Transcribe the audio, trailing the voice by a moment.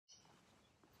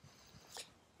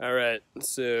All right,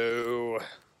 so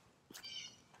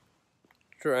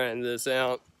trying this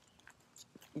out,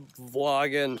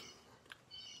 vlogging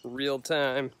real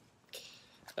time.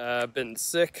 I've been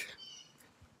sick.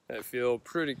 I feel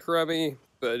pretty crummy,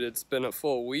 but it's been a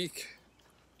full week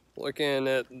looking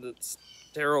at the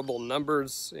terrible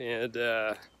numbers, and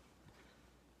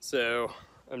so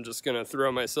I'm just gonna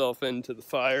throw myself into the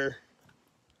fire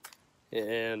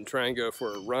and try and go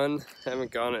for a run. Haven't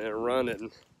gone on a run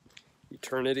in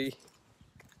eternity.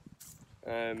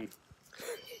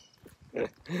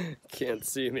 Can't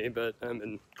see me, but I'm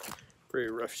in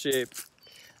pretty rough shape.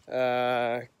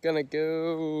 Gonna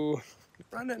go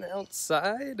running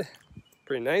outside.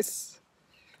 Pretty nice,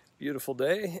 beautiful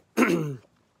day.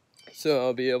 So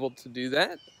I'll be able to do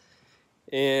that,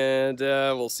 and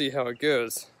we'll see how it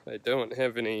goes. I don't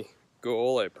have any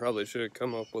goal. I probably should have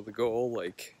come up with a goal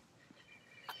like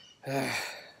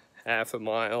half a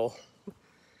mile,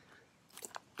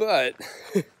 but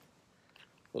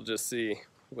we'll just see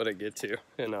what I get to,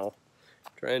 and I'll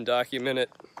try and document it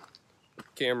with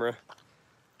the camera,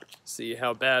 see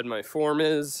how bad my form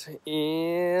is,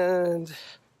 and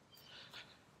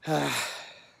I'm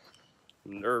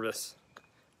nervous,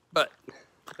 but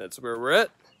that's where we're at.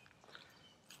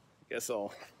 I guess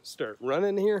I'll start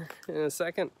running here in a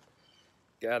second.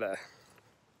 Gotta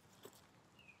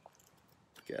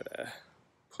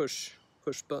push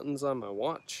buttons on my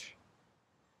watch.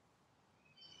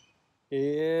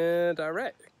 And all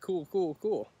right, cool.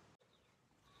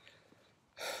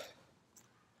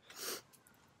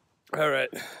 All right,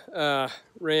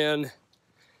 ran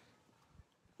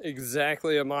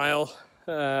exactly a mile.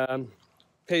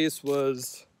 Pace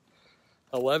was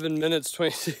 11 minutes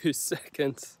 22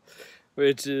 seconds,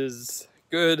 which is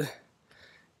good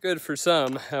for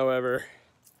some. However,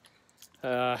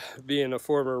 being a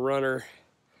former runner,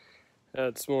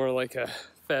 it's more like a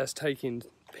fast hiking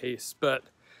pace, but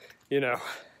you know,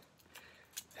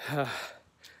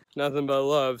 nothing but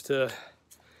love to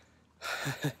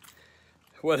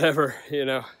whatever, you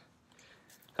know.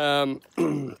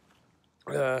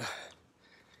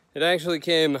 It actually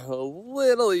came a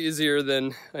little easier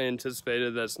than I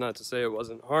anticipated. That's not to say it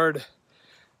wasn't hard.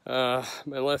 My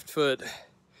left foot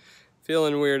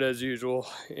feeling weird as usual,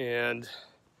 and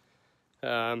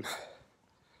my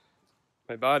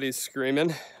body's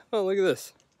screaming. Oh, look at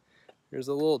this. There's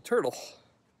a little turtle.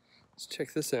 Let's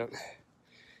check this out.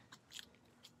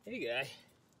 Hey guy,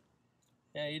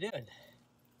 how you doing?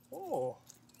 Oh,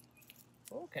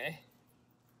 okay.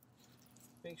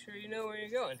 Make sure you know where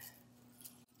you're going.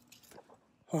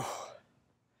 Oh.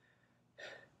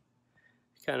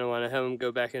 Kind of want to have him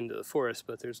go back into the forest,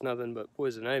 but there's nothing but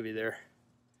poison ivy there.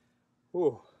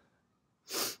 Oh.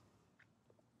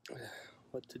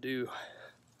 What to do?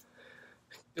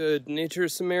 Good nature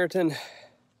Samaritan.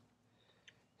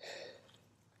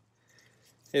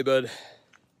 Hey bud,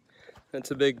 that's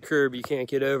a big curb you can't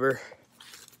get over.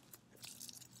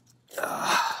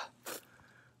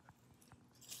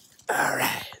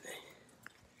 Alright,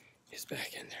 he's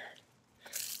back in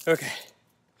there. Okay,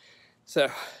 so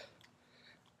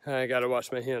I gotta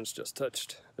wash my hands, just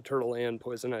touched a turtle and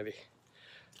poison ivy.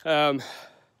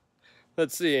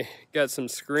 Let's see, got some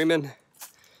screaming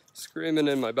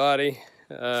in my body,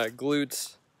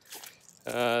 glutes,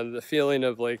 the feeling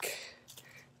of like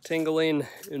tingling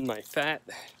in my fat,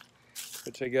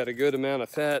 which I got a good amount of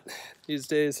fat these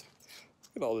days.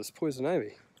 Look at all this poison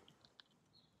ivy.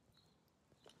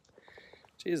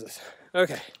 Jesus.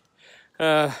 Okay.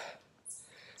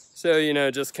 So, you know,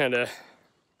 just kind of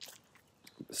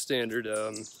standard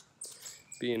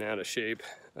being out of shape.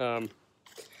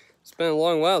 It's been a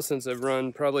long while since I've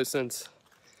run, probably since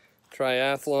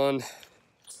triathlon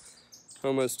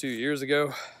almost 2 years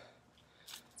ago.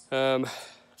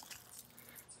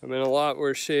 I'm in a lot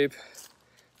worse shape.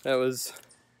 That was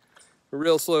a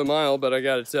real slow mile, but I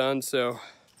got it done, so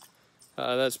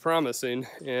that's promising.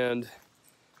 And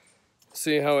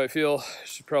see how I feel.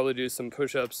 Should probably do some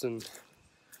push-ups and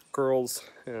curls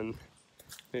and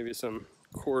maybe some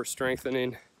core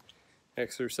strengthening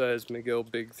exercise,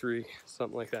 McGill Big 3,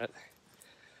 something like that.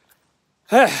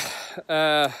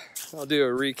 I'll do a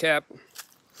recap,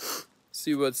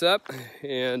 see what's up,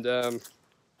 and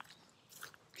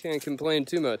can't complain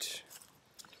too much.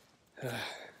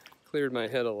 Cleared my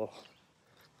head a little.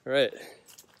 All right,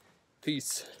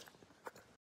 peace.